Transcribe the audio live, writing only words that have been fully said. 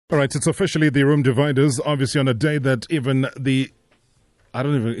All right, it's officially the room dividers, obviously on a day that even he's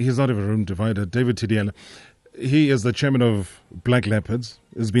not even a room divider, David Tidiela, he is the chairman of Black Leopards,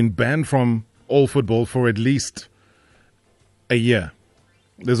 has been banned from all football for at least a year.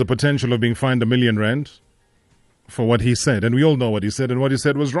 There's a potential of being fined R1 million for what he said, and we all know what he said, and what he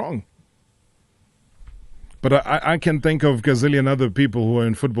said was wrong. But I can think of gazillion other people who are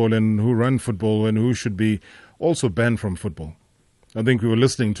in football and who run football and who should be also banned from football. I think we were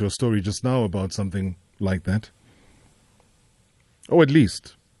listening to a story just now about something like that. Or at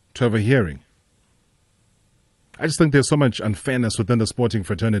least to have a hearing. I just think there's so much unfairness within the sporting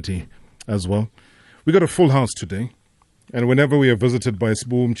fraternity as well. We got a full house today. And whenever we are visited by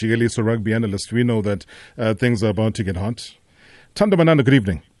Mjikeliso rugby analyst, we know that things are about to get hot. Thando Manana, good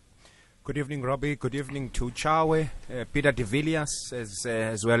evening. Good evening, Robbie. Good evening to Chawe, Peter de Villiers,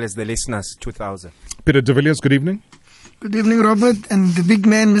 as well as the listeners, 2000. Peter de Villiers, good evening. Good evening, Robert, and the big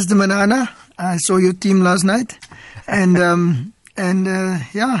man, Mr. Manana. I saw your team last night. And,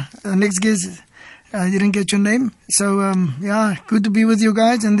 next guest, I didn't get your name. So, good to be with you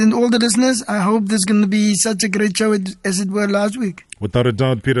guys. And then all the listeners, I hope there's going to be such a great show as it were last week. Without a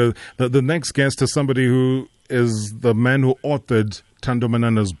doubt, Peter, the next guest is somebody who is the man who authored Thando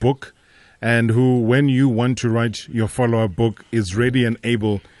Manana's book and who, when you want to write your follow-up book, is ready and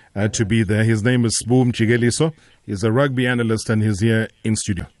able to be there. His name is Mjikeliso. He's a rugby analyst and he's here in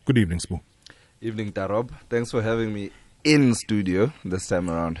studio. Good evening, Spoo. Evening, Tarob. Thanks for having me in studio this time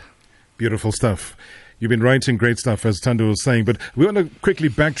around. Beautiful stuff. You've been writing great stuff, as Thando was saying, but we want to quickly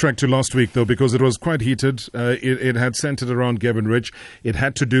backtrack to last week, though, because it was quite heated. It had centered around Gavin Rich. It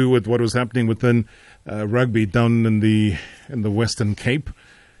had to do with what was happening within rugby down in the Western Cape.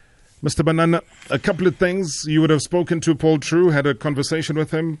 Mr. Banana, a couple of things. You would have spoken to Paul True, had a conversation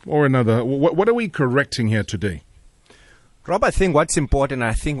with him, or another. What are we correcting here today? Rob, I think what's important,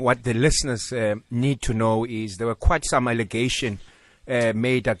 I think what the listeners need to know is there were quite some allegation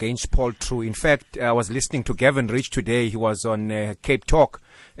made against Paul True. In fact, I was listening to Gavin Rich today. He was on Cape Talk.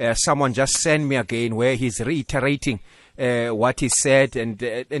 Someone just sent me again where he's reiterating what he said,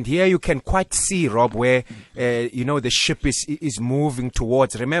 and here you can quite see, Rob, where the ship is moving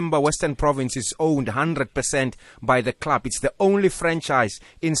towards. Remember, Western Province is owned 100% by the club. It's the only franchise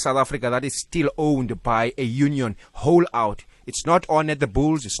in South Africa that is still owned by a union, whole out. It's not on at the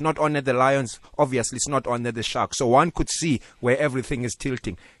Bulls, it's not on at the Lions, obviously it's not on at the Sharks. So one could see where everything is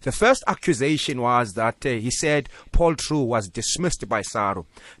tilting. The first accusation was that he said Paul True was dismissed by SARU.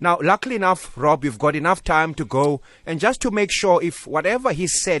 Now, luckily enough, Rob, you've got enough time to go and just to make sure if whatever he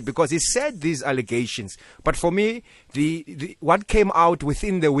said, because he said these allegations, but for me, the what came out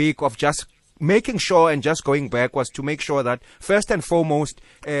within the week of just making sure and just going back was to make sure that first and foremost,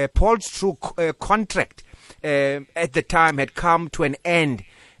 Paul True contract at the time had come to an end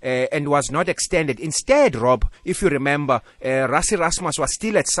and was not extended. Instead, Rob, if you remember, Rassi Rasmus was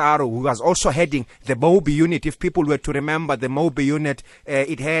still at SARU, who was also heading the Mobi unit. If people were to remember the Mobi unit,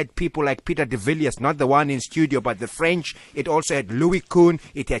 it had people like Peter de Villiers, not the one in studio, but the French. It also had Louis Kuhn,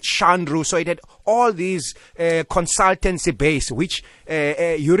 it had Chandru, so it had all these consultancy base, which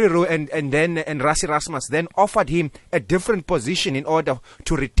Yuriru and Rassi Rasmus then offered him a different position in order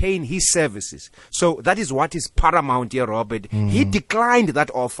to retain his services. So that is what is paramount here, Robert. He declined that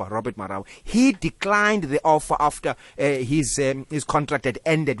offer. Robert Marau. He declined the offer after his contract had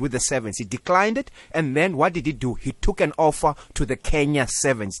ended with the Sevens. He declined it, and then what did he do? He took an offer to the Kenya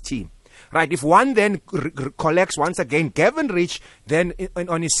Sevens team. Right, if one then collects once again, Gavin Rich then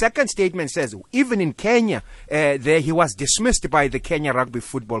on his second statement says, even in Kenya, there he was dismissed by the Kenya Rugby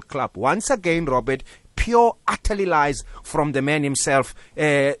Football Club. Once again, Robert, pure, utterly lies from the man himself.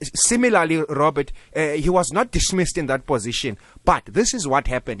 Similarly, Robert, he was not dismissed in that position. But this is what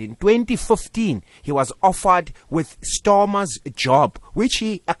happened. In 2015, he was offered with Stormer's job, which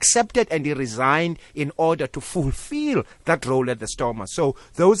he accepted and he resigned in order to fulfill that role at the Stormers. So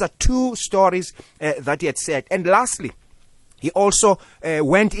those are two stories that he had said. And lastly, he also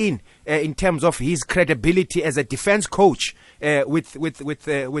went in terms of his credibility as a defense coach with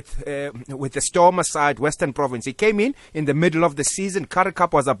the Stormer side, Western Province. He came in the middle of the season. Currie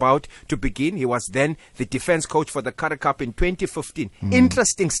Cup was about to begin. He was then the defense coach for the Currie Cup in 2015.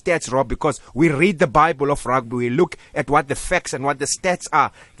 Interesting stats, Rob, because we read the Bible of rugby. We look at what the facts and what the stats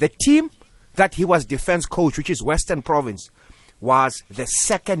are. The team that he was defense coach, which is Western Province, was the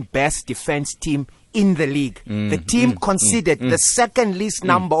second best defense team in the league. The team conceded the second least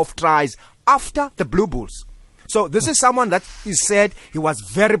number of tries after the Blue Bulls. So this is someone that is said he was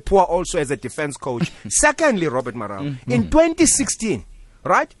very poor also as a defense coach. Secondly, Robert Marau, in 2016,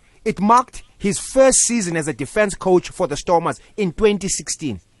 right, it marked his first season as a defense coach for the Stormers in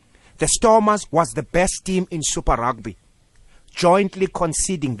 2016. the Stormers was the best team in Super Rugby, jointly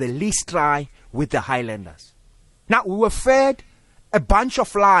conceding the least try with the Highlanders. Now, we were fed a bunch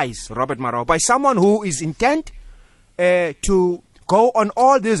of lies, Robert Marau, by someone who is intent to go on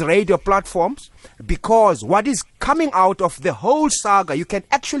all these radio platforms, because what is coming out of the whole saga, you can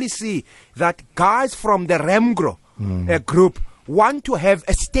actually see that guys from the Remgro group want to have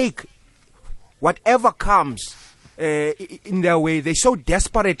a stake, whatever comes in their way. They so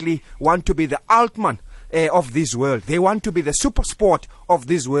desperately want to be the Altman of this world. They want to be the super sport of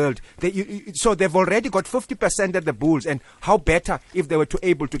this world. So they've already got 50% at the Bulls, and how better if they were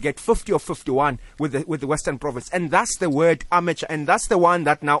able to get 50 or 51 with the Western Province. And that's the word amateur, and that's the one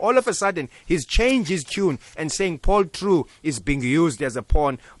that now all of a sudden he's changed his tune and saying Paul True is being used as a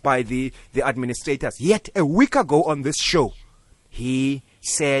pawn by the administrators. Yet a week ago on this show, he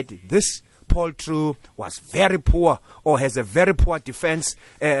said this Paul True was very poor, or has a very poor defense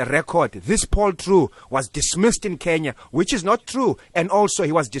record. This Paul True was dismissed in Kenya, which is not true. And also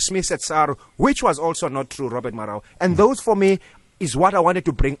he was dismissed at Saru, which was also not true, Robert Marau. And those for me is what I wanted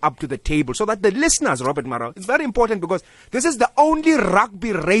to bring up to the table, so that the listeners, Robert Marau, it's very important, because this is the only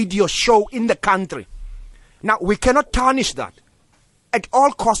rugby radio show in the country. Now, we cannot tarnish that. At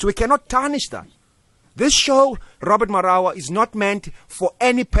all costs, we cannot tarnish that. This show, Robert Marawa, is not meant for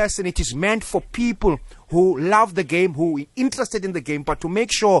any person. It is meant for people who love the game, who are interested in the game, but to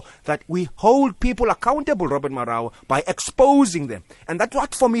make sure that we hold people accountable, Robert Marawa, by exposing them. And that's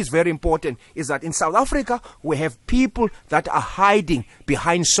what for me is very important, is that in South Africa, we have people that are hiding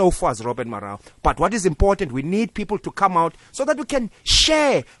behind sofas, Robert Marawa. But what is important, we need people to come out so that we can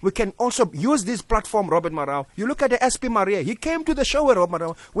share. We can also use this platform, Robert Marawa. You look at the SP Maria. He came to the show, Robert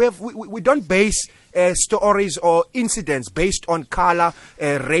Marawa. We don't base stories or incidents based on color,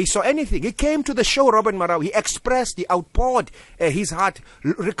 race or anything. He came to the show, Robert Marau. He expressed, he outpoured his heart.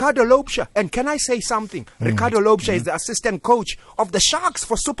 Ricardo Lobsha, and can I say something? Ricardo Lobsha is the assistant coach of the Sharks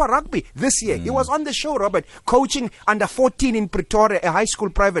for Super Rugby this year. He was on the show, Robert, coaching under 14 in Pretoria, a high school,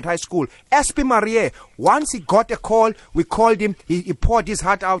 private high school. SP Marie, once he got a call, we called him, he poured his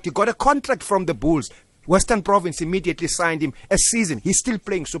heart out. He got a contract from the Bulls. Western Province immediately signed him a season. He's still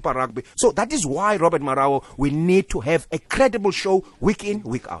playing Super Rugby. So that is why, Robert Marau, we need to have a credible show week in,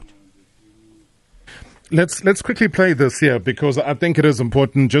 week out. Let's quickly play this here, because I think it is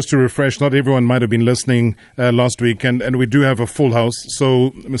important just to refresh. Not everyone might have been listening last week, and we do have a full house.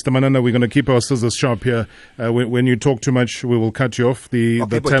 So, Mr. Manana, we're going to keep our scissors sharp here. When you talk too much, we will cut you off. The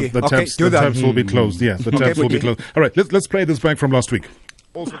tabs will be closed. Yeah, the tabs will be closed. All right, let's play this back from last week.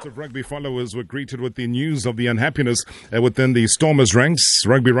 All sorts of rugby followers were greeted with the news of the unhappiness within the Stormers ranks.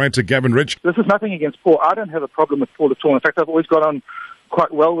 Rugby writer Gavin Rich. This is nothing against Paul. I don't have a problem with Paul at all. In fact, I've always got on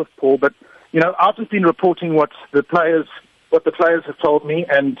quite well with Paul. But, you know, I've just been reporting what the players have told me,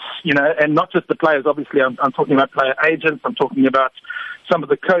 and, you know, and not just the players. Obviously, I'm talking about player agents. I'm talking about some of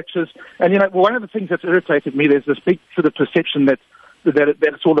the coaches. And, you know, one of the things that's irritated me, there's this big sort of perception that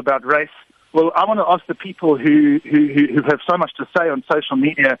it's all about race. Well, I want to ask the people who have so much to say on social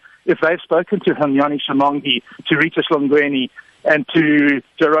media if they've spoken to Hanyani Shamongi, to Rita Shlongweni, and to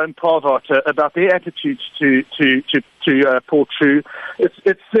Jerome Parvart about their attitudes to Paul True.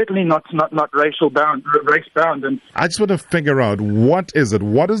 It's certainly not race bound. And I just want to figure out, what is it?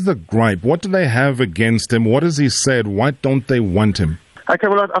 What is the gripe? What do they have against him? What has he said? Why don't they want him? Okay,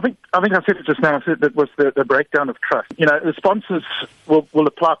 well, I think I said it just now. I said that was the breakdown of trust. You know, the sponsors will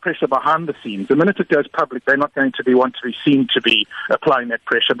apply pressure behind the scenes. The minute it goes public, they're not going to want to be seen to be applying that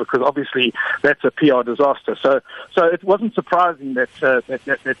pressure, because obviously that's a PR disaster. So it wasn't surprising that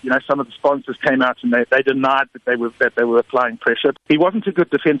you know, some of the sponsors came out and they denied that they were applying pressure. He wasn't a good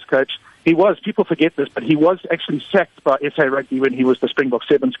defence coach. People forget this, but he was actually sacked by SA Rugby when he was the Springbok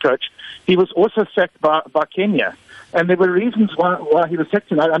Sevens coach. He was also sacked by Kenya. And there were reasons why he was sacked.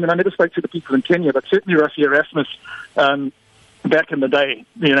 I mean, I never spoke to the people in Kenya, but certainly Rafi Erasmus, back in the day,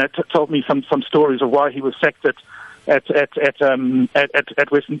 you know, told me some stories of why he was sacked at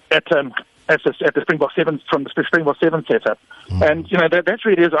the Springbok Sevens, from the Springbok Sevens setup. And, you know, that's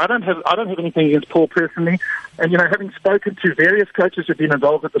really is. I don't have anything against Paul personally. And, you know, having spoken to various coaches who've been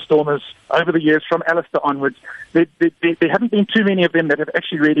involved with the Stormers over the years, from Alistair onwards, there haven't been too many of them that have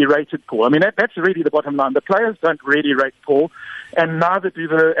actually really rated Paul. I mean, that's really the bottom line. The players don't really rate Paul, and neither do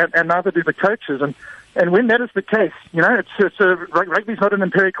the coaches. And when that is the case, you know, rugby's not an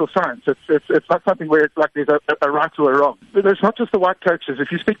empirical science. It's not something where it's like there's a right or a wrong. But it's not just the white coaches.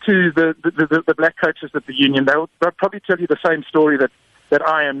 If you speak to the black coaches at the union, they'll probably tell you the same story that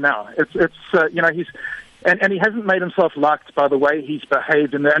I am now. You know, and he hasn't made himself liked by the way he's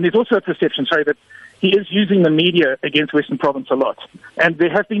behaved, and there's also a perception, sorry, that he is using the media against Western Province a lot. And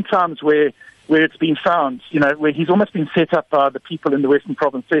there have been times where it's been found, where he's almost been set up by the people in the Western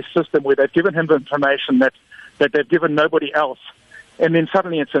Province system, where they've given him the information that they've given nobody else. And then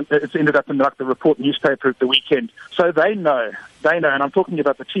suddenly it's ended up in the Report newspaper at the weekend. So they know, and I'm talking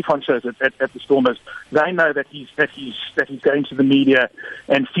about the chief honchos at the Stormers. They know that he's going to the media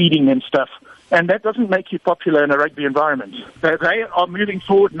and feeding them stuff, and that doesn't make you popular in a rugby environment. They are moving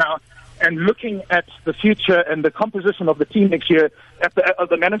forward now and looking at the future and the composition of the team next year, of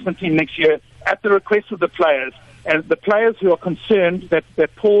the management team next year, at the request of the players, and the players who are concerned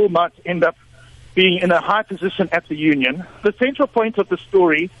that Paul might end up being in a high position at the union. The central point of the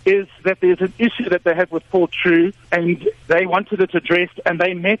story is that there's an issue that they have with Paul True, and they wanted it addressed, and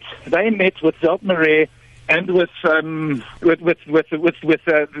they met with Zelt Marais and with the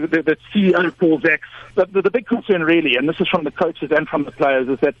CEO Paul Zacks. The big concern really, and this is from the coaches and from the players,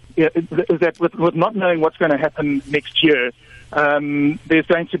 is that with not knowing what's going to happen next year, there's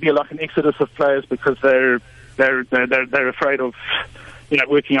going to be an exodus of players because they're afraid of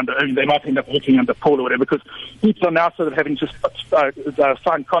working under. They might end up working under Paul or whatever, because people are now sort of having just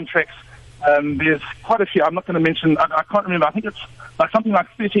signed contracts. There's quite a few. I'm not going to mention. I can't remember. I think it's something like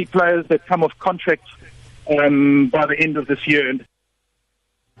 30 players that come off contracts by the end of this year.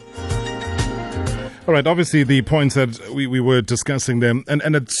 All right, obviously the points that we were discussing them,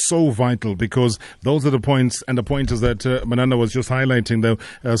 and it's so vital because those are the points and the pointers that Manana was just highlighting, though,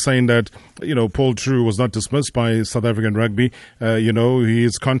 saying that, Paul True was not dismissed by South African rugby.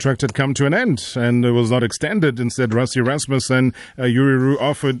 His contract had come to an end and it was not extended. Instead, Rassie Erasmus and Yuri Roo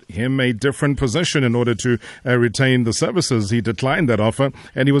offered him a different position in order to retain the services. He declined that offer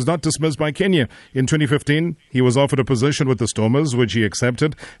and he was not dismissed by Kenya. In 2015, he was offered a position with the Stormers, which he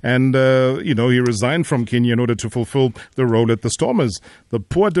accepted, and, he resigned from Kenya in order to fulfill the role at the Stormers. The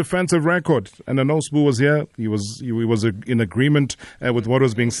poor defensive record, and I know Sbu was here. He was in agreement with what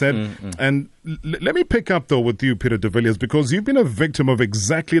was being said. And let me pick up though with you, Peter de Villiers, because you've been a victim of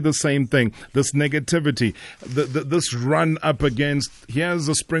exactly the same thing. This negativity, this run up against. Here's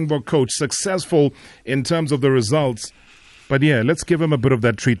a Springbok coach, successful in terms of the results, but let's give him a bit of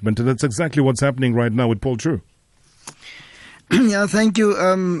that treatment, and that's exactly what's happening right now with Paul True. Yeah, thank you.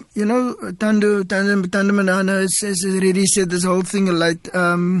 Thando Manana has already said this whole thing a lot.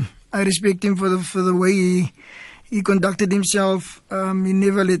 I respect him for the way he conducted himself. He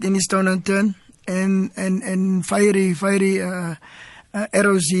never let any stone unturned, and fiery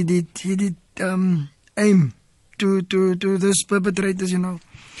arrows he did aim to these perpetrators,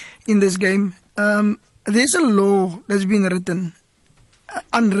 in this game. There's a law that's been written,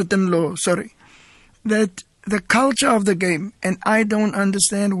 unwritten law, that the culture of the game, and I don't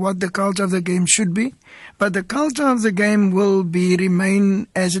understand what the culture of the game should be, but the culture of the game will remain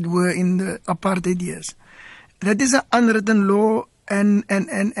as it were in the apartheid years. That is an unwritten law, and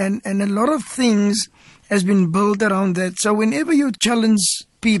a lot of things has been built around that. So whenever you challenge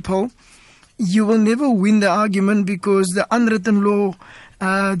people, you will never win the argument because the unwritten law,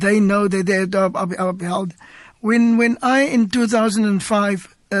 they know that they have to be upheld. When I in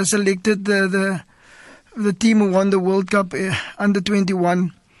 2005 selected the team who won the World Cup under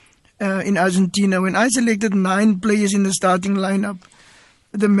 21 in Argentina, when I selected 9 players in the starting lineup,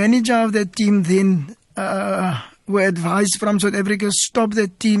 the manager of that team then were advised from South Africa, stop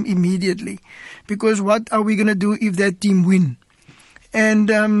that team immediately, because what are we going to do if that team win? And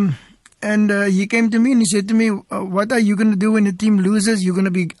he came to me and he said to me, what are you going to do when the team loses? You're going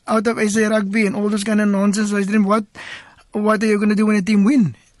to be out of SA Rugby and all this kind of nonsense. I said, what are you going to do when the team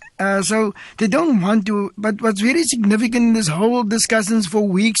win? So they don't want to. But what's very significant in this whole discussions for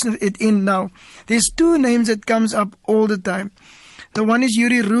weeks it in now, there's 2 names that comes up all the time. The one is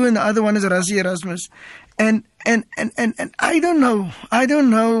Yuri Roo and the other one is Rassie Erasmus. And I don't know.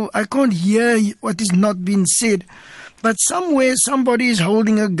 I can't hear what is not being said. But somewhere somebody is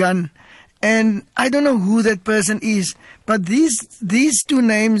holding a gun. And I don't know who that person is. But these 2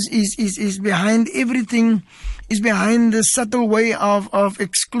 names is behind everything. Is behind the subtle way of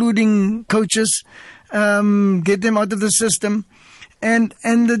excluding coaches, get them out of the system, and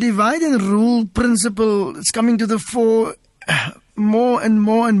the divide and rule principle is coming to the fore more and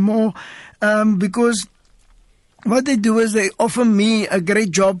more, because what they do is they offer me a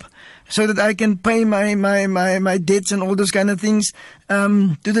great job so that I can pay my debts and all those kind of things,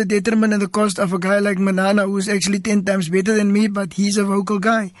 to the detriment and the cost of a guy like Manana, who's actually 10 times better than me, but he's a vocal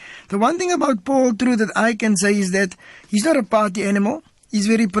guy. The one thing about Paul True that I can say is that he's not a party animal. He's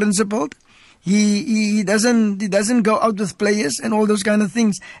very principled. He doesn't go out with players and all those kind of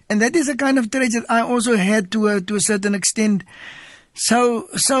things. And that is a kind of trait that I also had to a certain extent. So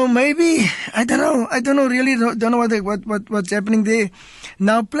maybe I don't know. Really don't know what's happening there.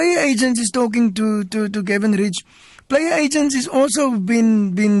 Now, player agents is talking to Gavin Rich. Player agents is also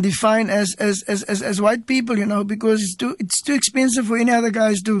been defined as white people, because it's too expensive for any other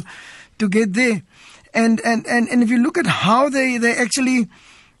guys to get there. And if you look at how they actually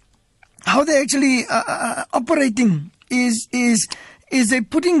operating is they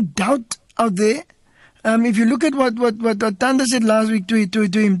putting doubt out there. If you look at what Thando said last week to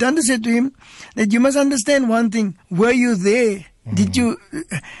him, Thando said to him that you must understand one thing: were you there? Did you?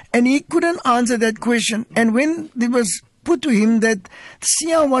 And he couldn't answer that question. And when it was put to him that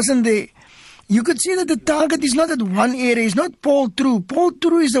Sia wasn't there, you could see that the target is not at one area. It's not Paul True. Paul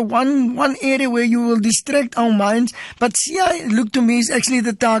True is the one area where you will distract our minds. But Sia, look to me, is actually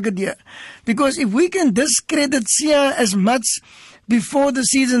the target here. Because if we can discredit Sia as much before the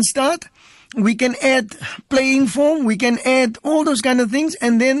season start, we can add playing form, we can add all those kind of things,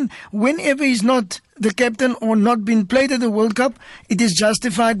 and then whenever he's not the captain or not been played at the World Cup, it is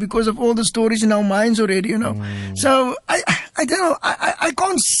justified because of all the stories in our minds already, So I don't know. I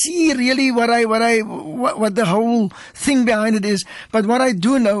can't see really what the whole thing behind it is. But what I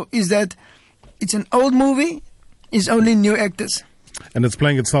do know is that it's an old movie. It's only new actors. And it's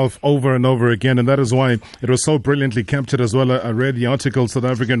playing itself over and over again, and that is why it was so brilliantly captured as well. I read the article, South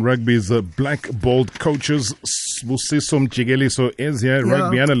African Rugby's blackballed coaches, Mjikeliso is here,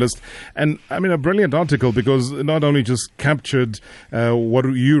 rugby analyst. And I mean, a brilliant article, because it not only just captured what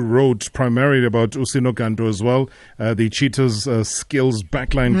you wrote primarily about Sino Ganto as well, the Cheetahs skills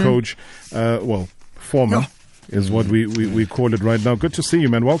backline coach, former. Is what we call it right now. Good to see you,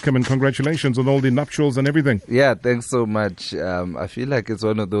 man. Welcome and congratulations on all the nuptials and everything. Yeah, thanks so much. I feel like it's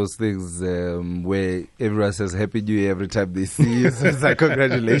one of those things where everyone says Happy New Year every time they see you. So it's like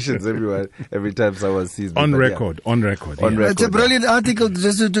congratulations, everyone, every time someone sees me. On record. It's a brilliant article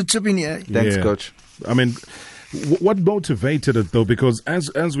just to chip in here. Thanks, Coach. I mean, what motivated it, though? Because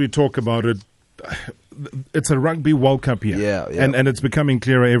as we talk about it, it's a Rugby World Cup year. Yeah. And it's becoming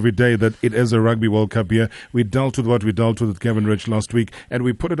clearer every day that it is a Rugby World Cup year. We dealt with what we dealt with Kevin Rich last week, and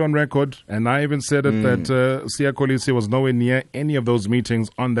we put it on record, and I even said it that Sia Kolisi was nowhere near any of those meetings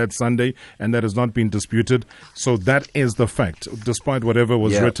on that Sunday, and that has not been disputed. So that is the fact. Despite whatever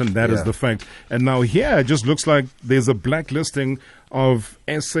was written, that is the fact. And now here, it just looks like there's a blacklisting of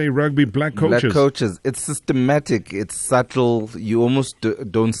SA Rugby black coaches. Black coaches. It's systematic. It's subtle. You almost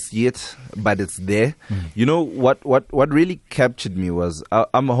don't see it, but it's there. You know what really captured me was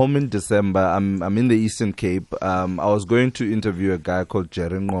I'm home in December. I'm in the Eastern Cape. I was going to interview a guy called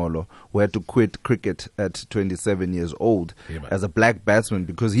Jerry Ngolo, who had to quit cricket at 27 years old as a black batsman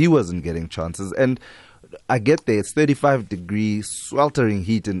because he wasn't getting chances. And I get there, it's 35 degrees, sweltering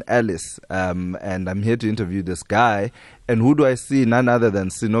heat in Alice, and I'm here to interview this guy. And who do I see? None other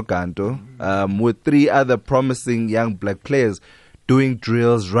than Sino Ganto, with 3 other promising young black players doing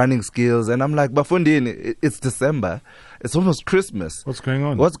drills, running skills. And I'm like, Bafundini, it's December. It's almost Christmas. What's going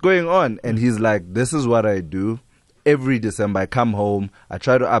on? And he's like, this is what I do. Every December, I come home, I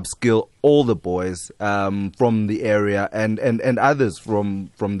try to upskill all the boys from the area and others from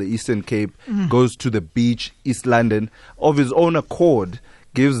the Eastern Cape, goes to the beach, East London, of his own accord,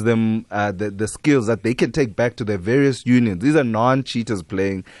 gives them the skills that they can take back to their various unions. These are non-cheaters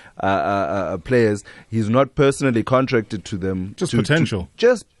playing players. He's not personally contracted to them. Just potential.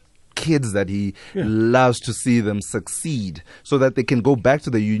 Just kids that he loves to see them succeed so that they can go back to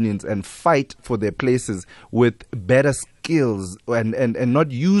the unions and fight for their places with better skills and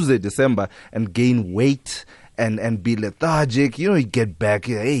not use a December and gain weight and be lethargic. You get back,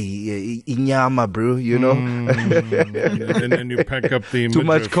 hey, inyama, bro, and you pack up the too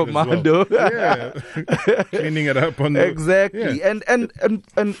much commando. Well. Cleaning it up on exactly. And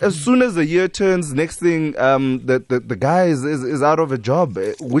as soon as the year turns, next thing, the guy is out of a job,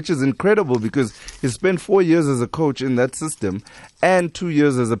 which is incredible because he spent 4 years as a coach in that system and 2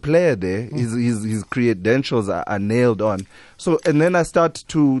 years as a player there. His credentials are nailed on. So, and then I start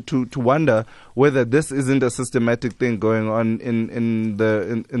to wonder whether this isn't a systematic thing going on in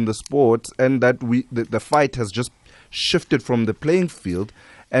the sport, and that the fight has just shifted from the playing field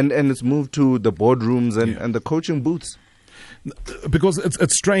and it's moved to the boardrooms and the coaching booths. Because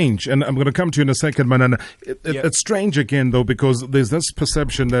it's strange, and I'm going to come to you in a second, Manana. It's strange again, though, because there's this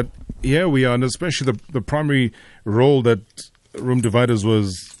perception that here we are, and especially the primary role that Room Dividers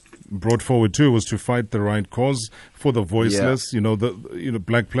was brought forward too was to fight the right cause for the voiceless,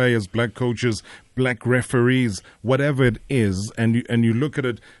 black players, black coaches, black referees, whatever it is, and you look at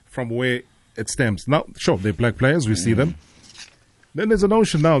it from where it stems. Now, sure, they're black players, we see them. Then there's a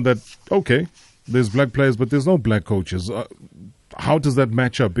notion now that, okay, there's black players, but there's no black coaches. how does that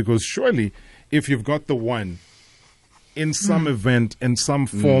match up? Because surely, if you've got the one in some event, in some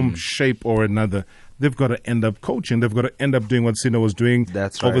form, shape, or another, they've got to end up coaching. They've got to end up doing what Sino was doing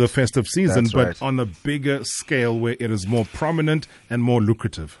over the festive season, but on a bigger scale where it is more prominent and more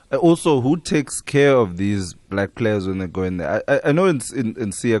lucrative. Also, who takes care of these black players when they go in there? I know in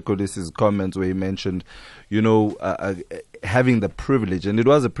Sia Kodisi's comments where he mentioned, having the privilege, and it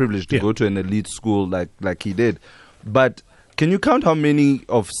was a privilege to go to an elite school like he did. But can you count how many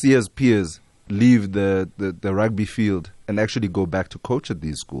of Sia's peers leave the rugby field and actually go back to coach at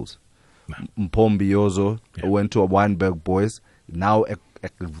these schools? Mpombi went to a Weinberg Boys, now a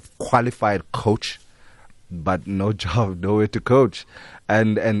qualified coach, but no job, nowhere to coach,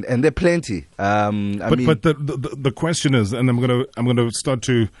 and there are plenty. But the question is, and I'm gonna start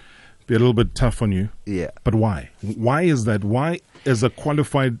to be a little bit tough on you. Yeah. But why? Why is that? Why is a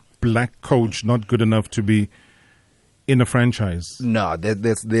qualified black coach not good enough to be in a franchise? No,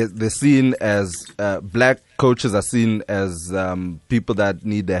 they're seen as black coaches are seen as people that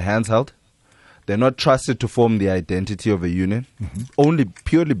need their hands held. They're not trusted to form the identity of a union, only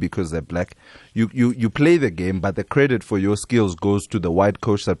purely because they're black. You play the game, but the credit for your skills goes to the white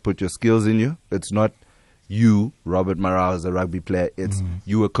coach that put your skills in you. It's not you, Robert Marau, as a rugby player. It's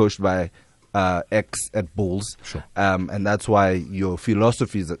you were coached by X at Bulls, and that's why your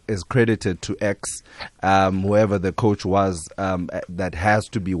philosophy is credited to X, whoever the coach was, that has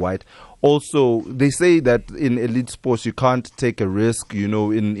to be white. Also, they say that in elite sports you can't take a risk.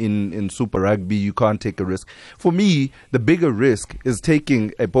 In Super Rugby you can't take a risk. For me, the bigger risk is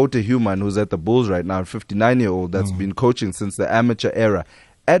taking a Bote Human who's at the Bulls right now, a 59-year-old that's been coaching since the amateur era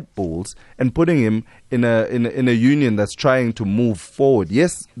at Bulls, and putting him in a union that's trying to move forward.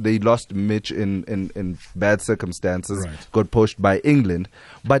 Yes, they lost Mitch in bad circumstances, got poached by England,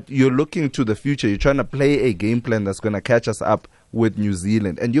 but you're looking to the future. You're trying to play a game plan that's going to catch us up with New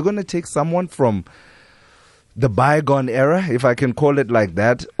Zealand, and you're going to take someone from the bygone era, if I can call it like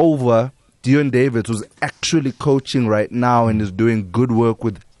that, over Dion Davids, who's actually coaching right now and is doing good work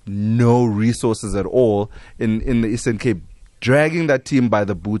with no resources at all in the Eastern Cape, dragging that team by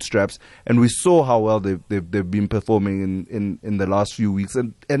the bootstraps. And we saw how well they've been performing in the last few weeks,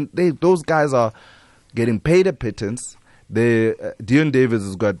 and those guys are getting paid a pittance. Dion Davis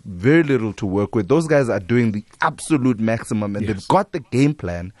has got very little to work with. Those guys are doing the absolute maximum, and they've got the game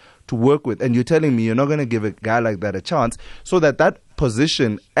plan to work with. And you're telling me you're not going to give a guy like that a chance, so that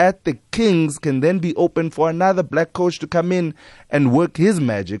position at the Kings can then be open for another black coach to come in and work his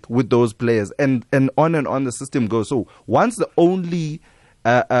magic with those players, and on the system goes. So once the only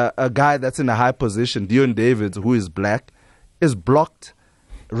a guy that's in a high position, Dion Davids, who is black, is blocked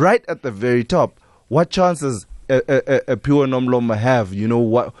right at the very top, what chances a pure Nomloma have?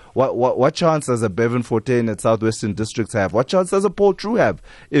 What chance does a Bevan Fortin at Southwestern Districts have? What chance does a Paul True have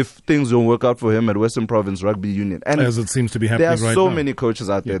if things don't work out for him at Western Province Rugby Union? And as it seems to be happening right now. There are so many coaches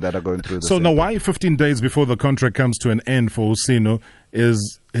out there that are going through this. So now, why 15 days before the contract comes to an end for Sino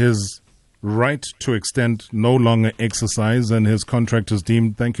is his right to extend no longer exercise, and his contract is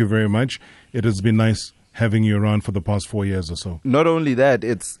deemed, thank you very much. It has been nice having you around for the past 4 years or so. Not only that,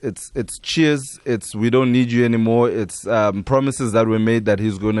 it's cheers, it's we don't need you anymore, it's promises that were made that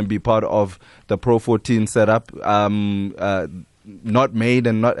he's going to be part of the Pro 14 setup, not made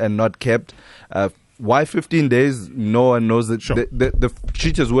and not kept. Why 15 days? No one knows it. Sure. The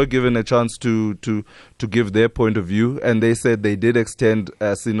teachers were given a chance to give their point of view, and they said they did extend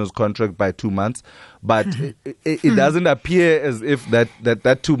Sino's contract by 2 months, but it doesn't appear as if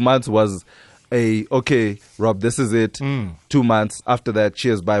that 2 months was okay, Rob, this is it. 2 months. After that,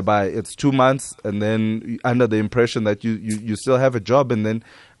 cheers, bye-bye. It's 2 months, and then under the impression that you still have a job, and then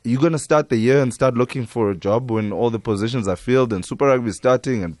you're going to start the year and start looking for a job when all the positions are filled and Super Rugby is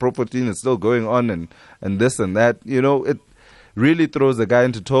starting and Pro 14 is still going on and this and that. It really throws the guy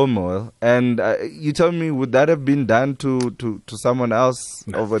into turmoil. And you tell me, would that have been done to someone else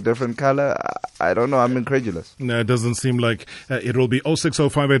of a different color? I don't know. I'm incredulous. No, it doesn't seem like it will be.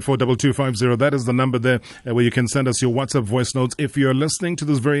 060584250. That is the number there where you can send us your WhatsApp voice notes. If you're listening to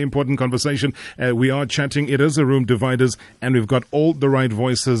this very important conversation, we are chatting. It is a room dividers, and we've got all the right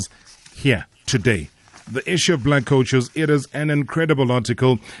voices here today. The issue of black coaches, it is an incredible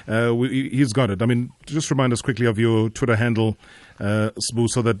article. He's got it. I mean, just remind us quickly of your Twitter handle, Sbu,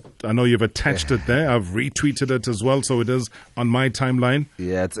 so that I know you've attached it there. I've retweeted it as well, so it is on my timeline.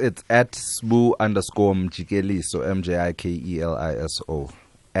 Yeah, it's at Sbu_Mjikeliso, Mjikeliso,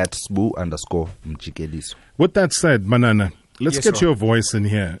 at Sbu_Mjikeliso. With that said, Manana, let's Yes, get Rob. your voice in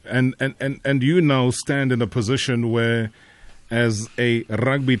here. And you now stand in a position where, as a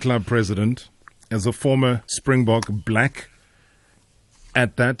rugby club president, as a former Springbok black,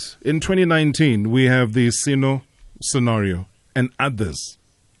 at that. In 2019, we have the Sino scenario and others, ...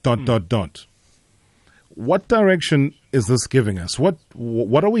 What direction is this giving us?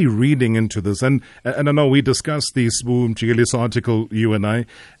 What are we reading into this? And I know we discussed the Mjikeliso article, you and I,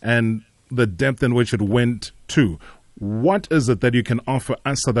 and the depth in which it went to. What is it that you can offer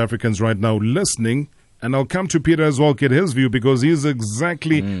us South Africans right now listening? And I'll come to Peter as well, get his view, because he's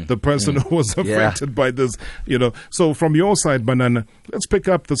exactly the person who was affected by this. So from your side, Manana, let's pick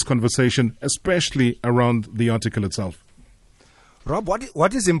up this conversation, especially around the article itself. Rob,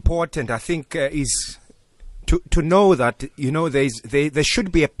 what is important, I think, is to know that, there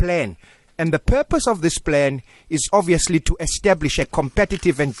should be a plan. And the purpose of this plan is obviously to establish a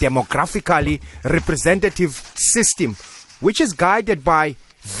competitive and demographically representative system, which is guided by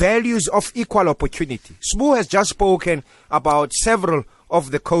values of equal opportunity. Sbu has just spoken about several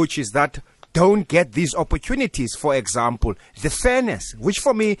of the coaches that don't get these opportunities. For example, the fairness, which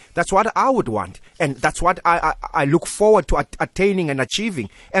for me, that's what I would want. And that's what I look forward to attaining and achieving.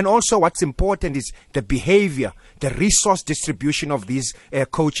 And also what's important is the behavior, the resource distribution of these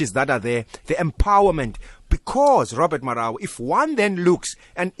coaches that are there, the empowerment. Because, Robert Marau, if one then looks,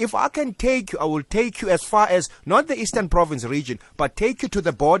 and if I can take you, I will take you as far as, not the Eastern Province region, but take you to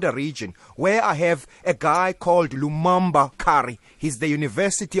the border region, where I have a guy called Lumumba Kari. He's the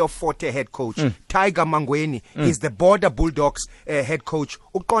University of Forte head coach. Tiger Mangweni, he's the Border Bulldogs head coach.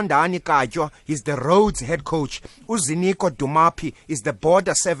 Ukondani Kajwa, he's the Rhodes head coach. Uziniko Dumapi is the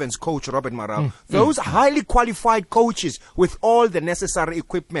Border Sevens coach, Robert Marau. Those highly qualified coaches with all the necessary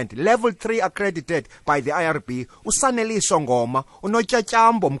equipment, level 3 accredited by the IRB. Usaneliso Ngoma,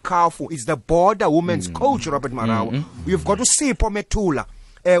 Unochachambo Mkafu is the Border Women's coach, Robert Marau. You've got Usipho Metula,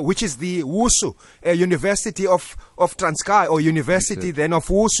 which is the WUSU University of Transkei, or University then of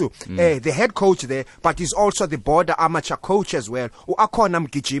WUSU, the head coach there, but he's also the border amateur coach as well. Uakona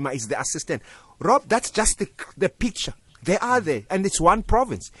Mgijima is the assistant. Rob, that's just the picture. They are there, and it's one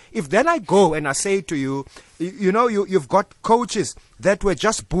province. If then I go and I say to you, you've got coaches that were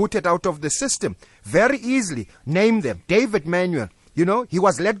just booted out of the system, very easily, name them. David Manuel, he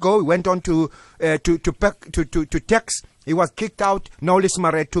was let go, he went on to Tex. He was kicked out. Knowles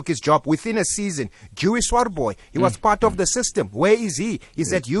Maret took his job within a season. Dewey Swarboy, he was part of the system. Where is he?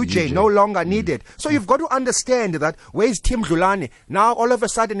 He's at UJ, no longer needed. So you've got to understand that where is Tim Dlulane? Now all of a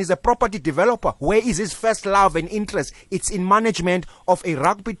sudden he's a property developer. Where is his first love and interest? It's in management of a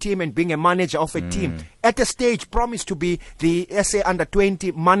rugby team and being a manager of a team. At a stage promised to be the SA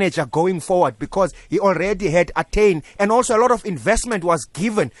Under-20 manager going forward, because he already had attained, and also a lot of investment was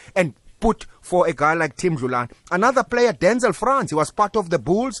given and put for a guy like Tim Dlulane. Another player, Denzel France, he was part of the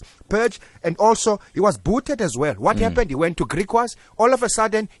Bulls, Purge, and also he was booted as well. What happened? He went to Griquas. All of a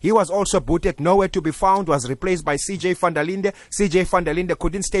sudden, he was also booted, nowhere to be found, was replaced by CJ van der Linde. CJ van der Linde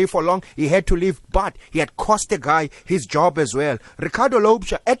couldn't stay for long. He had to leave, but he had cost a guy his job as well. Ricardo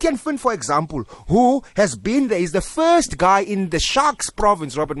Lobsha, Etienne Finn, for example, who has been there, is the first guy in the Sharks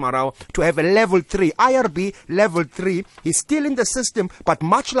province, Robert Marau, to have a level 3, IRB level 3. He's still in the system, but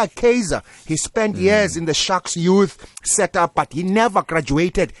much like Kaiser, he spent years in the Sharks youth setup, but he never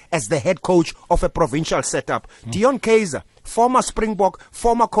graduated as the head coach of a provincial setup. Dion Kaiser, former Springbok,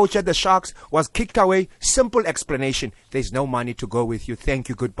 former coach at the Sharks, was kicked away. Simple explanation. There's no money to go with you. Thank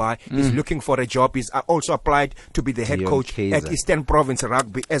you, goodbye. He's looking for a job. He's also applied to be the head coach at Eastern Province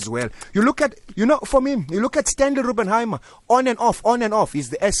Rugby as well. You look at, for me, you look at Stanley Rubenheimer, on and off. He's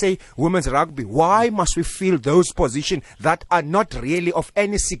the SA Women's Rugby. Why must we fill those positions that are not really of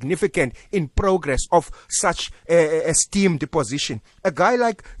any significance in progress of such a esteemed position? A guy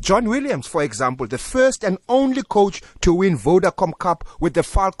like John Williams, for example, the first and only coach to win Vodacom Cup with the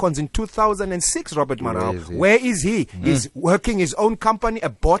Falcons in 2006, Robert Marau. Where is he? He's working his own company, a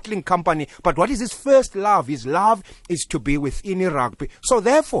bottling company. But what is his first love? His love is to be within rugby. So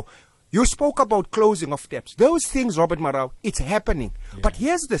therefore, you spoke about closing of taps. Those things, Robert Marau, it's happening. But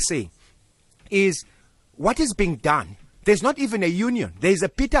here's the thing, is what is being done. There's not even a union. There's a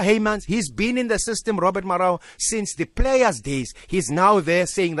Peter Heymans. He's been in the system, Robert Marau, since the players' days. He's now there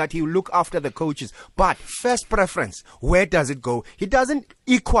saying that he'll look after the coaches. But first preference, where does it go? He doesn't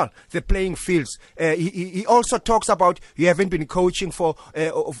equal the playing fields. He also talks about you haven't been coaching for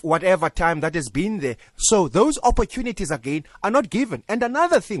whatever time that has been there. So those opportunities again are not given. And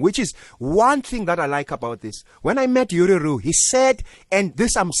another thing, which is one thing that I like about this, when I met Yuri Roo, he said, and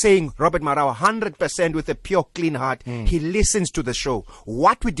this I'm saying, Robert Marau, 100% with a pure, clean heart, he listens to the show.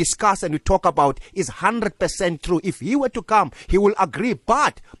 What we discuss and we talk about is 100% true. If he were to come, he will agree.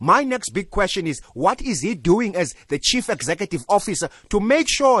 But my next big question is, what is he doing as the chief executive officer to make make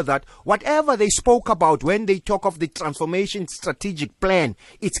sure that whatever they spoke about when they talk of the transformation strategic plan,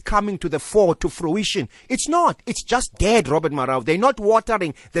 it's coming to the fore, to fruition. It's not. It's just dead, Robert Marau. They're not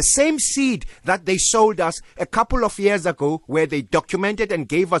watering the same seed that they sold us a couple of years ago, where they documented and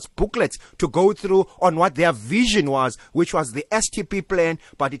gave us booklets to go through on what their vision was, which was the STP plan,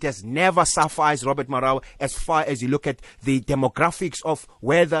 but it has never sufficed, Robert Marau, as far as you look at the demographics of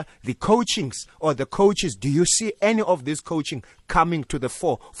whether the coachings or the coaches, do you see any of this coaching coming to the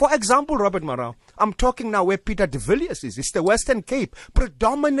fore? For example, Robert Marau, I'm talking now where Peter de Villiers is. It's the Western Cape.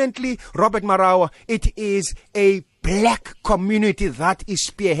 Predominantly, Robert Marau, it is a black community that is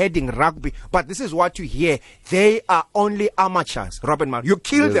spearheading rugby. But this is what you hear. They are only amateurs, Robert Marau. You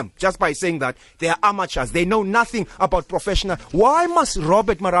kill them just by saying that. They are amateurs. They know nothing about professional. Why must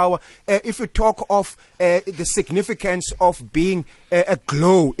Robert Marau, if you talk of the significance of being a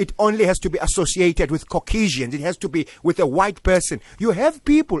glow, it only has to be associated with Caucasians. It has to be with a white person. You have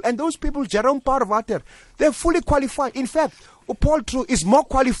people, and those people, Jerome Parvater, they're fully qualified. In fact, Paul True is more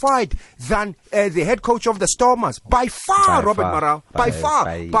qualified than the head coach of the Stormers. By far, Robert Marau. By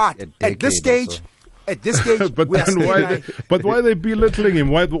far. But at this stage, but why are they belittling him?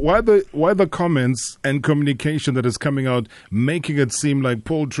 Why the comments and communication that is coming out making it seem like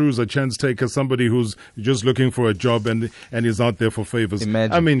Paul True's a chance taker, somebody who's just looking for a job and is out there for favors?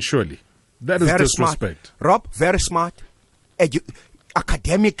 Imagine. I mean, surely that is very disrespect. Smart. Rob, very smart.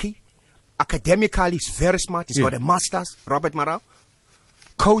 Academically, he's very smart. He's got a master's, Robert Marau.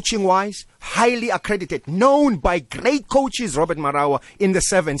 Coaching-wise, highly accredited, known by great coaches, Robert Marau, in the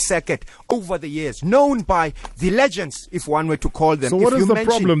 7th circuit over the years, known by the legends, if one were to call them. So what is the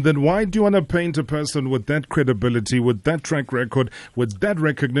problem then? Why do you want to paint a person with that credibility, with that track record, with that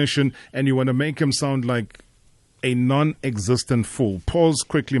recognition, and you want to make him sound like a non-existent fool? Pause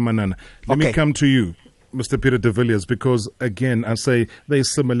quickly, Manana. Let me come to you, Mr. Peter de Villiers, because again, I say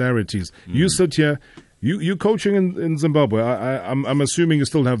there's similarities. You sit here, you coaching in Zimbabwe. I'm assuming you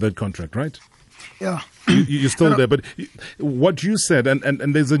still have that contract, right? Yeah. You're still there. But what you said,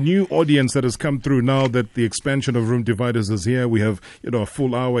 and there's a new audience that has come through now that the expansion of Room Dividers is here. We have, a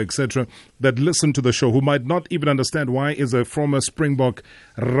full hour, etc., that listen to the show, who might not even understand why is a former Springbok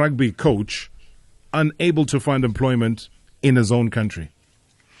rugby coach unable to find employment in his own country.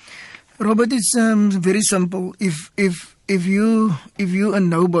 Robert, it's very simple. If you are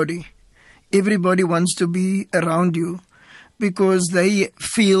nobody, everybody wants to be around you because they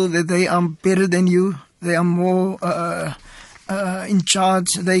feel that they are better than you. They are more in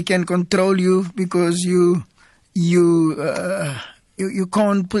charge. They can control you because you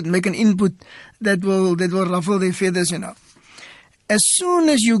can't make an input that will ruffle their feathers. As soon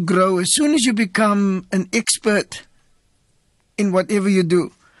as you grow, as soon as you become an expert in whatever you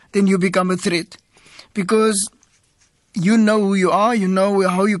do, then you become a threat, because you know who you are, you know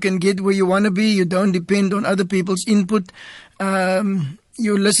how you can get where you want to be. You don't depend on other people's input.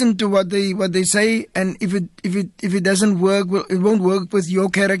 You listen to what they say, and if it doesn't work, well, it won't work with your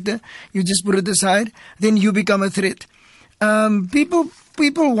character. You just put it aside. Then you become a threat.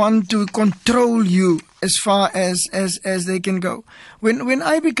 People want to control you as far as they can go. When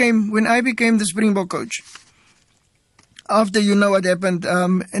I became the Springbok coach, after what happened,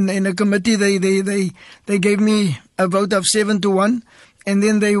 in a committee, they gave me a vote of 7-1, and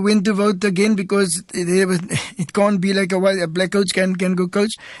then they went to vote again because it can't be like a black coach can go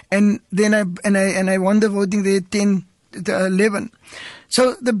coach, and then I won the voting there 10-11.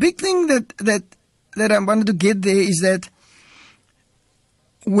 So the big thing that I wanted to get there is that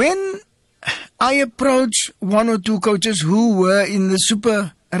when I approached one or two coaches who were in the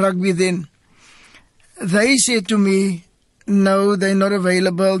Super Rugby then, they said to me, no, they're not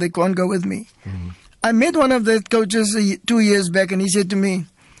available. They can't go with me. Mm-hmm. I met one of the coaches 2 years back, and he said to me,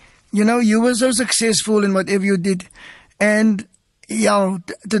 you were so successful in whatever you did. And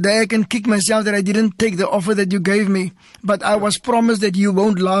today I can kick myself that I didn't take the offer that you gave me. But I was promised that you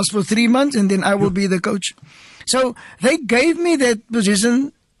won't last for 3 months, and then I will be the coach. So they gave me that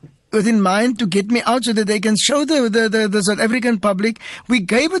position within mind to get me out so that they can show the South African public we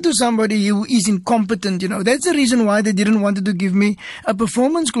gave it to somebody who is incompetent. That's the reason why they didn't want to give me a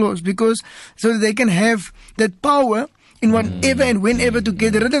performance clause, because so that they can have that power in whatever and whenever to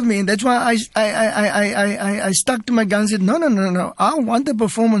get rid of me. And that's why I stuck to my guns and said, no, I want a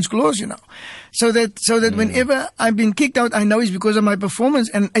performance clause, so that whenever I've been kicked out, I know it's because of my performance,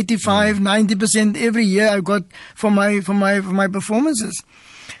 and 85, 90% every year I got for my performances.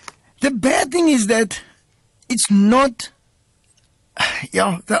 The bad thing is that it's not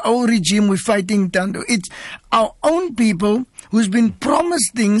the old regime we're fighting, Thando. It's our own people who's been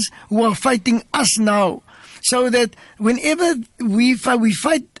promised things who are fighting us now. so that whenever we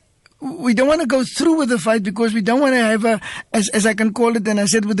fight, we don't want to go through with the fight because we don't want to have as I can call it, and I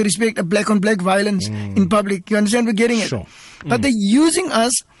said with respect, a black on black violence in public. You understand? We're getting it. Sure. But they're using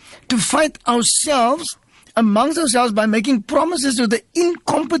us to fight ourselves, amongst ourselves, by making promises to the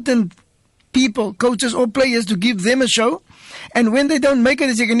incompetent people, coaches or players, to give them a show. And when they don't make it,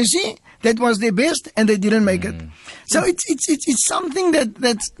 they say, can you see? That was their best and they didn't make it. So it's something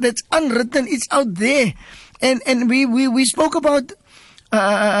that's unwritten. It's out there. And we spoke about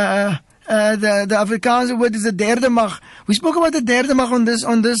the Afrikaanse word is the derde mag. We spoke about the derde mag on this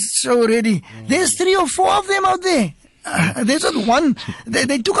show already. There's 3 or 4 of them out there. There's not one.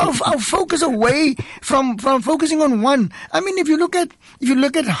 They took our focus away from focusing on one. I mean, if you look at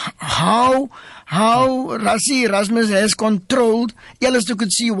how Rassie Erasmus has controlled Alistair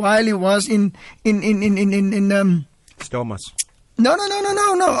could see while he was in Thomas. No.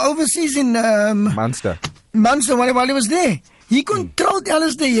 Overseas in Munster while he was there. He controlled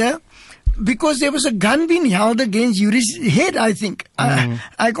Alistair here because there was a gun being held against Yuri's head, I think. I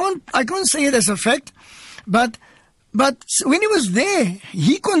can't say it as a fact, but when he was there,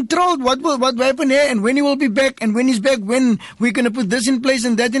 he controlled what will happen here and when he will be back, and when he's back, when we're going to put this in place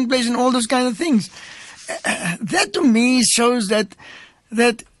and that in place and all those kind of things. That to me shows that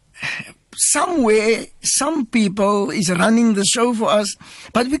somewhere, some people is running the show for us,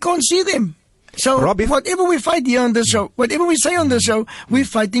 but we can't see them. So Robbie, whatever we fight here on the show, whatever we say on the show, we're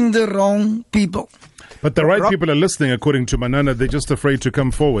fighting the wrong people. But the right people are listening, according to Manana. They're just afraid to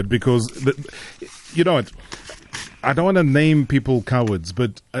come forward because, you know what? I don't want to name people cowards,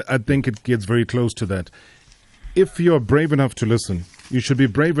 but I think it gets very close to that. If you're brave enough to listen, you should be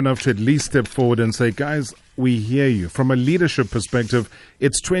brave enough to at least step forward and say, guys, we hear you. From a leadership perspective,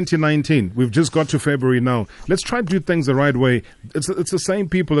 it's 2019. We've just got to February now. Let's try to do things the right way. It's the same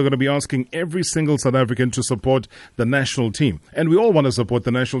people who are going to be asking every single South African to support the national team. And we all want to support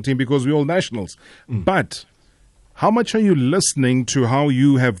the national team because we're all nationals. But how much are you listening to how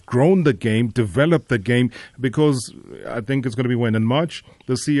you have grown the game, developed the game? Because I think it's going to be in March,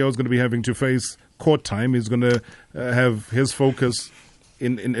 the CEO is going to be having to face court time. He's going to have his focus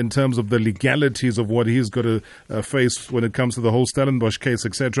in terms of the legalities of what he's got to face when it comes to the whole Stellenbosch case,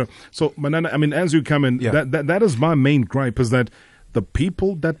 etc. So, Manana, I mean, as you come in, that is my main gripe, is that the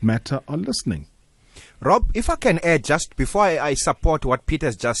people that matter are listening. Rob, if I can add, just before I support what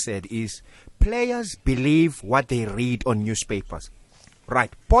Peter's just said, is players believe what they read on newspapers.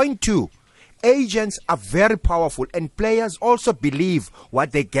 Right. Point 2, agents are very powerful and players also believe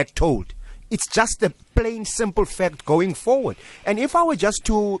what they get told. It's just a plain simple fact going forward. And if I were just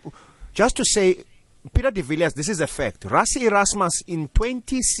to say, Peter de Villiers, this is a fact. Rassie Erasmus in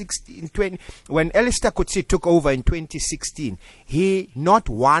 2016, when Alistair Coetzee took over in 2016, he not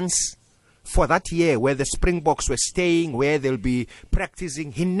once for that year where the Springboks were staying, where they'll be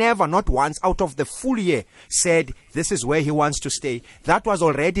practicing, he never, not once out of the full year, said this is where he wants to stay. That was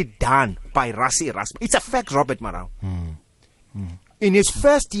already done by Rassie Erasmus. It's a fact, Robert Marau. In his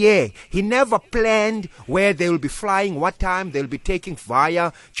first year, he never planned where they will be flying, what time they'll be taking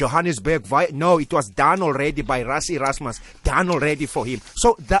via Johannesburg. No, it was done already by Rassie Erasmus, done already for him.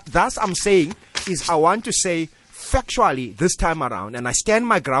 So that's I'm saying is I want to say factually this time around, and I stand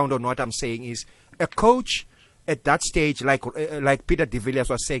my ground on what I'm saying, is a coach at that stage, like Peter de Villiers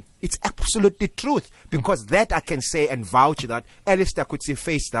was saying, it's absolutely truth, because that I can say and vouch that Alistair Coetzee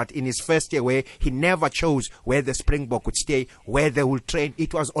faced that in his first year, where he never chose where the Springbok would stay, where they would train.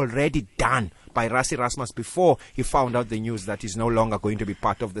 It was already done by Rassie Erasmus before he found out the news that he's no longer going to be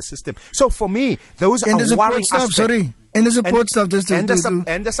part of the system. So for me, those are worrying aspects. And the support stuff.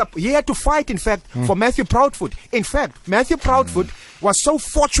 He had to fight, in fact, for Matthew Proudfoot. In fact, Matthew Proudfoot was so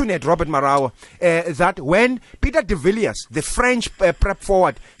fortunate, Robert Marau, that when Peter de Villiers, the French prep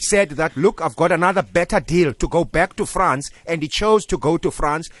forward, said that, look, I've got another better deal to go back to France, and he chose to go to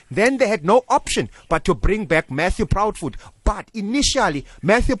France, then they had no option but to bring back Matthew Proudfoot. But initially,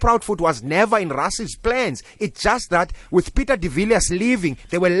 Matthew Proudfoot was never in Rassie's plans. It's just that with Peter de Villiers leaving,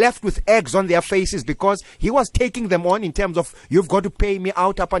 they were left with eggs on their faces, because he was taking them on in terms of, you've got to pay me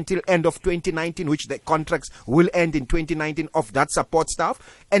out up until end of 2019, which the contracts will end in 2019 of that support staff.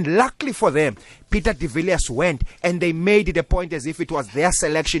 And luckily for them, Peter de Villiers went, and they made it a point as if it was their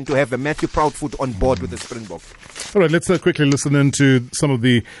selection to have a Matthew Proudfoot on board with the Springbok. All right, let's quickly listen into some of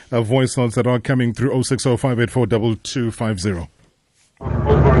the voice notes that are coming through 060-584-2250. Thank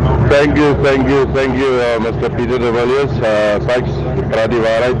you, Mr. Peter de Villiers. Thanks, Brady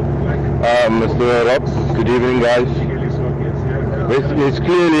Waarheid. Mr. Rob, good evening, guys. It's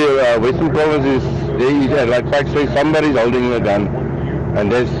clearly Western Province is, like Fax says, somebody's holding a gun.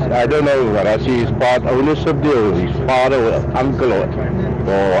 And there's, I don't know whether his part ownership there, or his father or uncle or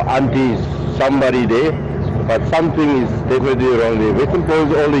auntie, somebody there. But something is definitely wrong there. Western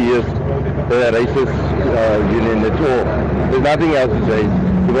Province all the years, the racist union at all. There's nothing else to say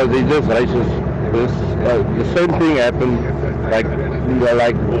because they're just racist. The same thing happened,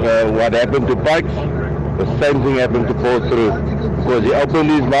 like what happened to Pikes. The same thing happened to Paul Through. Because he opened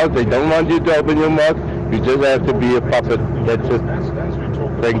his mouth, they don't want you to open your mouth. You just have to be a puppet. That's it.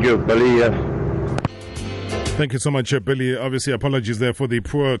 Thank you, Billy. Thank you so much, Billy. Obviously, apologies there for the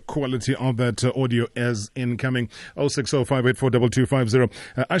poor quality of that audio as incoming. 06058422250.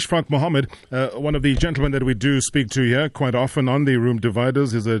 Ashfaq Mohammed, one of the gentlemen that we do speak to here quite often on the Room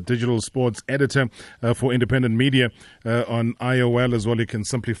Dividers, is a digital sports editor for independent media on IOL as well. You can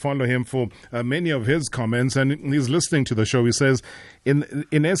simply follow him for many of his comments, and he's listening to the show. He says,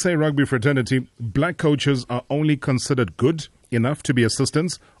 in SA rugby fraternity, black coaches are only considered good enough to be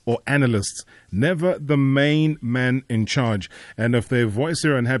assistants or analysts, never the main man in charge. And if they voice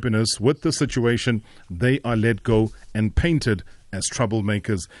their unhappiness with the situation, they are let go and painted as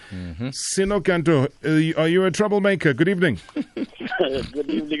troublemakers. Sino Ganto, are you a troublemaker? Good evening. Good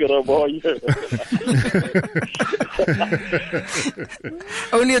evening, Rob. How are you?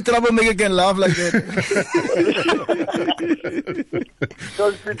 Only a troublemaker can laugh like that.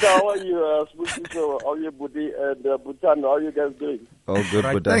 So, Peter, how are you? Mjikeliso, how are you, Budi? And Bhutan, how are you guys doing? All good,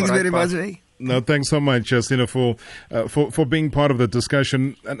 Right, but Thanks very much, eh? No, thanks so much, Sino, for being part of the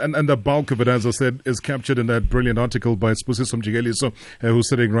discussion. And the bulk of it, as I said, is captured in that brilliant article by Mjikeliso, who's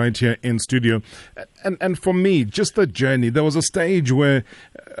sitting right here in studio. And for me, just the journey, there was a stage where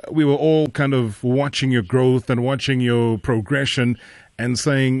we were all kind of watching your growth and watching your progression and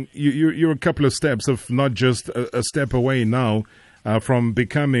saying you're a couple of steps, if not just a step away now from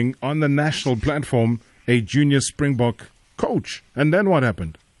becoming, on the national platform, a junior Springbok coach. And then what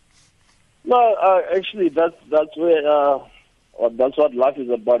happened? No, actually, that's where that's what life is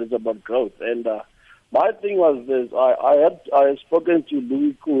about. It's about growth. And my thing was this: I had spoken to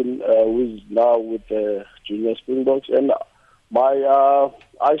Louis Kuhn, who's now with the Junior Springboks, and I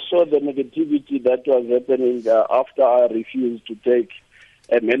saw the negativity that was happening after I refused to take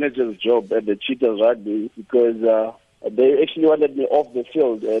a manager's job at the Cheetahs Rugby because they actually wanted me off the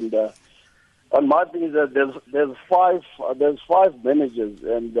field. And on my thing is that there's five managers,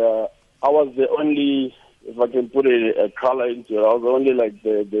 and I was the only, if I can put a color into it, I was only like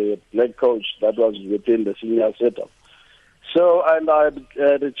the black coach that was within the senior setup. So, and I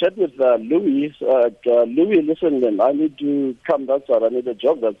had a chat with Louis. Louis, listen, man, I need to come that side. I need a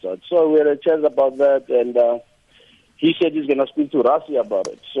job that side. So we had a chat about that, and he said he's going to speak to Rassi about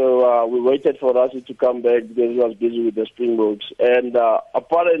it. So we waited for Rassi to come back because he was busy with the Springboks. And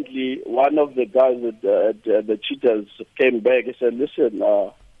apparently, one of the guys at the Cheetahs came back and said, listen,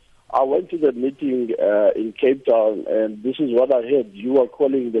 I went to the meeting in Cape Town, and this is what I heard. You are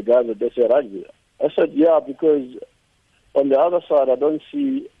calling the guys at SA Rugby. I said, yeah, because on the other side, I don't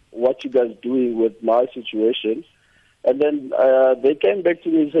see what you guys doing with my situation. And then they came back to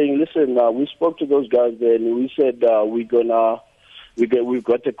me saying, listen, we spoke to those guys there, and we said we've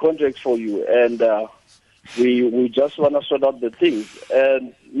got a contract for you, and we just want to sort out the things.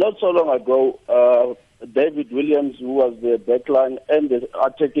 And not so long ago, David Williams, who was the backline and the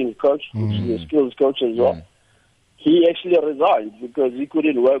attacking coach, which is the skills coach as well, he actually resigned because he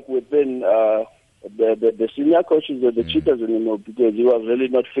couldn't work within the senior coaches of the Cheetahs anymore because he was really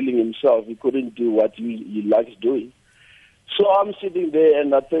not feeling himself. He couldn't do what he likes doing. So I'm sitting there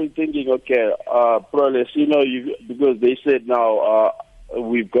and I'm thinking, okay, probably Sino, because they said now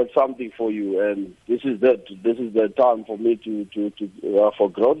we've got something for you, and this is the time for me to for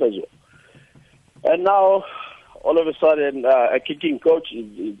growth as well. And now, all of a sudden, a kicking coach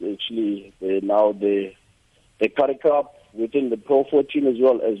is actually now the Currie Cup within the Pro 14 as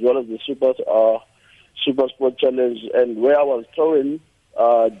well as the Super Sport Challenge, and where I was thrown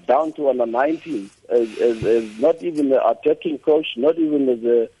down to under 19 as not even an attacking coach, not even as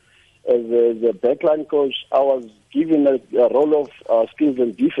a backline coach. I was given a role of skills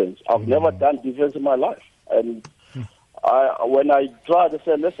and defense. I've never done defense in my life, and when I tried, I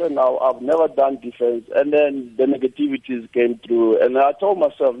said, listen, now I've never done defense, and then the negativities came through, and I told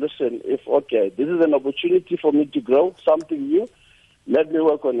myself, listen, this is an opportunity for me to grow something new. Let me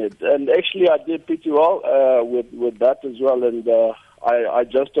work on it. And actually, I did pretty well with that as well, and I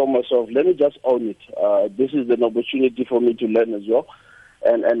just told myself, let me just own it. This is an opportunity for me to learn as well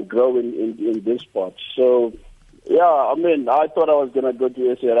and grow in this part. So, yeah, I mean, I thought I was going to go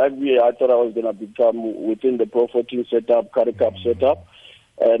to SA Rugby. I thought I was going to become within the Pro 14 setup, Currie Cup setup,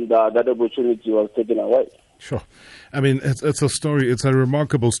 and that opportunity was taken away. Sure. I mean, it's a story. It's a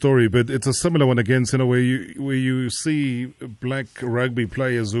remarkable story, but it's a similar one again, you know, where you see black rugby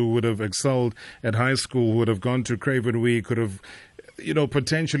players who would have excelled at high school, who would have gone to Craven Week, could have, you know,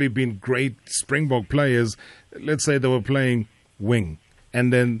 potentially been great Springbok players. Let's say they were playing wing,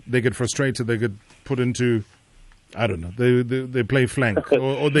 and then they get frustrated. They get put into, I don't know, they play flank,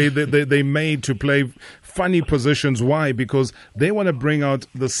 or they made to play funny positions. Why? Because they want to bring out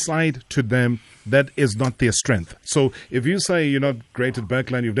the side to them that is not their strength. So if you say you're not great at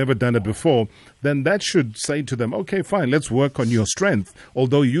backline, you've never done it before, then that should say to them, okay, fine, let's work on your strength.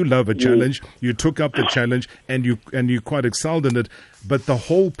 Although you love a challenge, you took up the challenge and you quite excelled in it. But the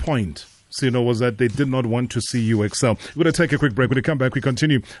whole point, Sino, was that they did not want to see you excel. We're going to take a quick break. When we come back, we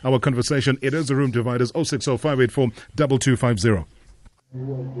continue our conversation. It is the Room Dividers, 060-584-2250.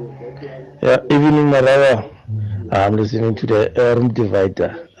 Yeah, evening, Marawa. I'm listening to the Room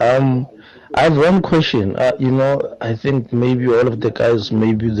Divider. I have one question. I think maybe all of the guys,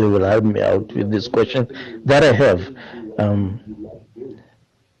 maybe they will help me out with this question that I have.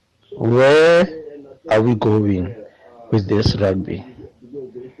 Where are we going with this rugby?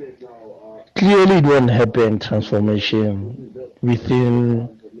 Clearly, it won't happen transformation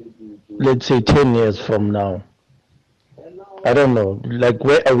within, let's say, 10 years from now. I don't know. Like,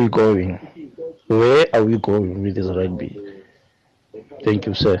 where are we going? Where are we going with this rugby? Thank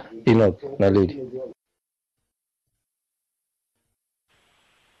you, sir. Enoch, Naledi.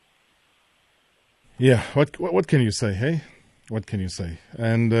 Yeah, what can you say, hey? What can you say?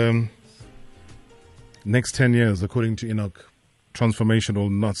 And next 10 years, according to Enoch, transformation will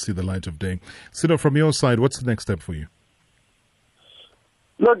not see the light of day. Sino, from your side, what's the next step for you?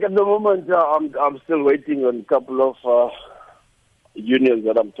 Look, at the moment, I'm still waiting on a couple of unions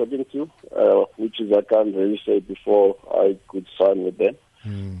that I'm talking to, which is I can't really say before I could sign with them.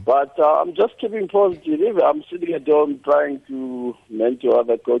 But I'm just keeping positive. I'm sitting at home trying to mentor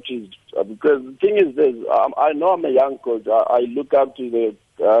other coaches because the thing is this, I know I'm a young coach. I look up to the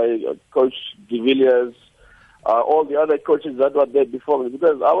coach Villiers, all the other coaches that were there before me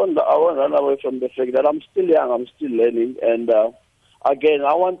because I won't run away from the fact that I'm still young, I'm still learning, and again,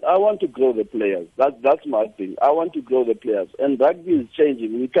 I want to grow the players. That's my thing. I want to grow the players, and rugby is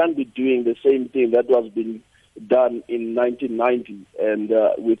changing. We can't be doing the same thing that was being done in 1990 and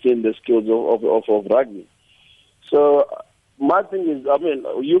within the skills of rugby. So my thing is, I mean,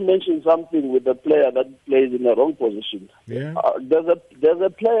 you mentioned something with the player that plays in the wrong position. Yeah. There's a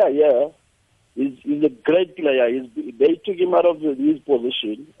player here. He's a great player. They took him out of his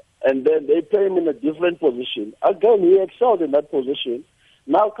position, and then they play him in a different position. Again, he excelled in that position.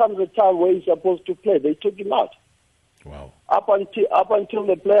 Now comes the time where he's supposed to play. They took him out. Wow. Up until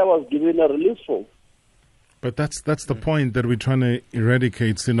the player was given a release form. But that's the point that we're trying to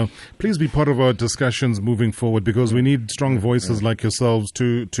eradicate. You know, please be part of our discussions moving forward because we need strong voices like yourselves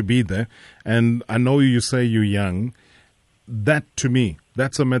to be there. And I know you say you're young. That, to me,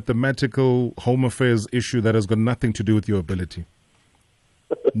 that's a mathematical home affairs issue that has got nothing to do with your ability.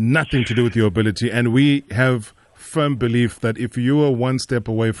 Nothing to do with your ability. And we have firm belief that if you are one step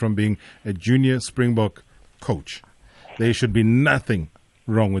away from being a junior Springbok coach, there should be nothing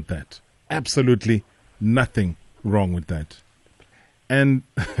wrong with that. Absolutely nothing wrong with that. And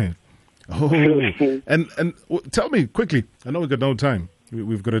and tell me quickly. I know we've got no time.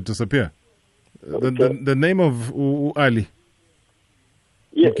 We've got to disappear. The name of Ali.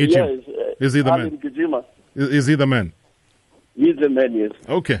 Yes. Is he the man? Is he the man? He's the man, yes.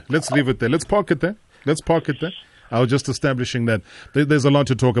 Okay, let's leave it there. Let's park it there. I was just establishing that. There's a lot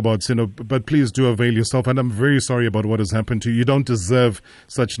to talk about, Sino, but please do avail yourself. And I'm very sorry about what has happened to you. You don't deserve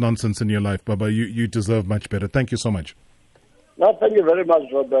such nonsense in your life, Baba. You deserve much better. Thank you so much. No, thank you very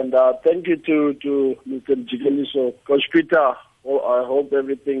much, Rob. And thank you to Mr. Mjikeliso. Coach Peter, I hope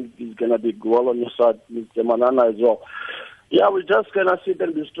everything is going to be well on your side. Mr. Manana as well. Yeah, we're just going to sit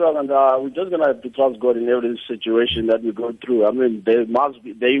and be strong, and we're just going to have to trust God in every situation that we go through. I mean, there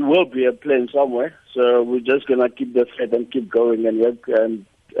will be a plan somewhere, so we're just going to keep the faith and keep going and work and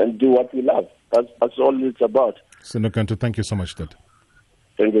do what we love. That's all it's about. Sino Ganto, thank you so much, Dad.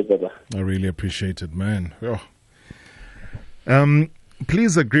 Thank you, Dada. I really appreciate it, man. Oh.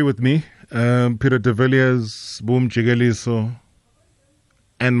 Please agree with me, Peter de Villiers, Mjikeliso,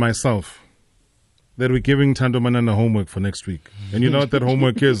 and myself, that we're giving Thando Manana homework for next week. And you know what that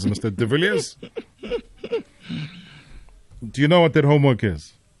homework is, Mr. de Villiers? Do you know what that homework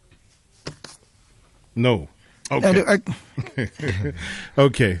is? No. Okay.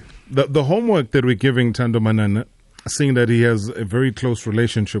 Okay. The homework that we're giving Thando Manana, seeing that he has a very close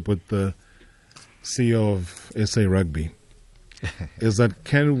relationship with the CEO of SA Rugby, is that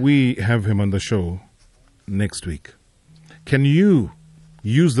can we have him on the show next week. Can you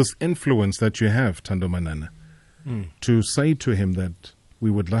use this influence that you have, Thando Manana, to say to him that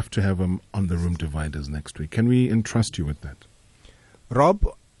we would love to have him on the Room Dividers next week? Can we entrust you with that? Rob,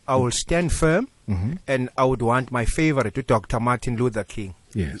 I will stand firm, and I would want my favorite, to Dr. Martin Luther King.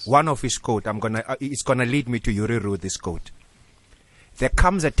 Yes. One of his quote, it's gonna lead me to Uriru, this quote. There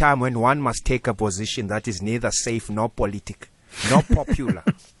comes a time when one must take a position that is neither safe nor politic, nor popular,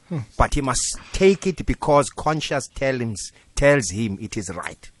 but he must take it because conscience tells him it is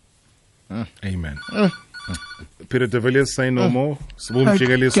right. Amen. Peter de Villiers, say no more.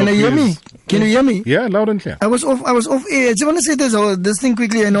 Mjikeliso, Can you hear me? Can you hear me? Yeah, loud and clear. I was off air. I just want to say this thing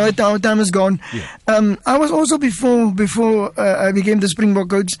quickly. I know our time is gone. Yeah. I was also before I became the Springbok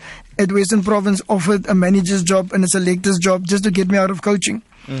coach at Western Province, offered a manager's job and a selector's job just to get me out of coaching.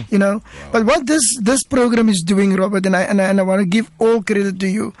 You know, but what this program is doing, Robert, and I want to give all credit to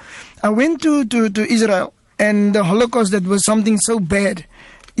you. I went to Israel, and the Holocaust, that was something so bad.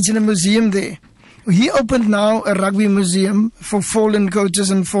 It's in a museum there. He opened now a rugby museum for fallen coaches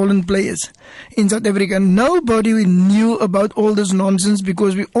and fallen players in South Africa. Nobody knew about all this nonsense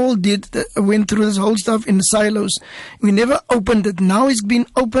because we all went through this whole stuff in silos. We never opened it. Now it's been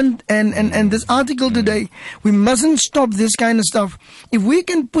opened, and this article today, we mustn't stop this kind of stuff. If we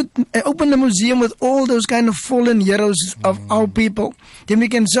can open a museum with all those kind of fallen heroes of our people, then we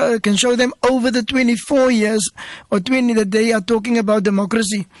can show them over the 24 years or 20 that they are talking about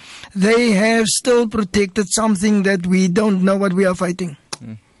democracy. They have still protected something that we don't know what we are fighting.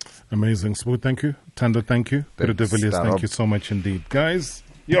 Amazing. Smooth, thank you. Thando, thank you. Peter de Villiers, Stop. thank you so much indeed. Guys,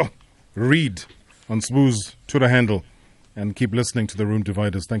 read on Smooth's Twitter handle and keep listening to the Room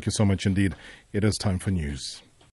Dividers. Thank you so much indeed. It is time for news.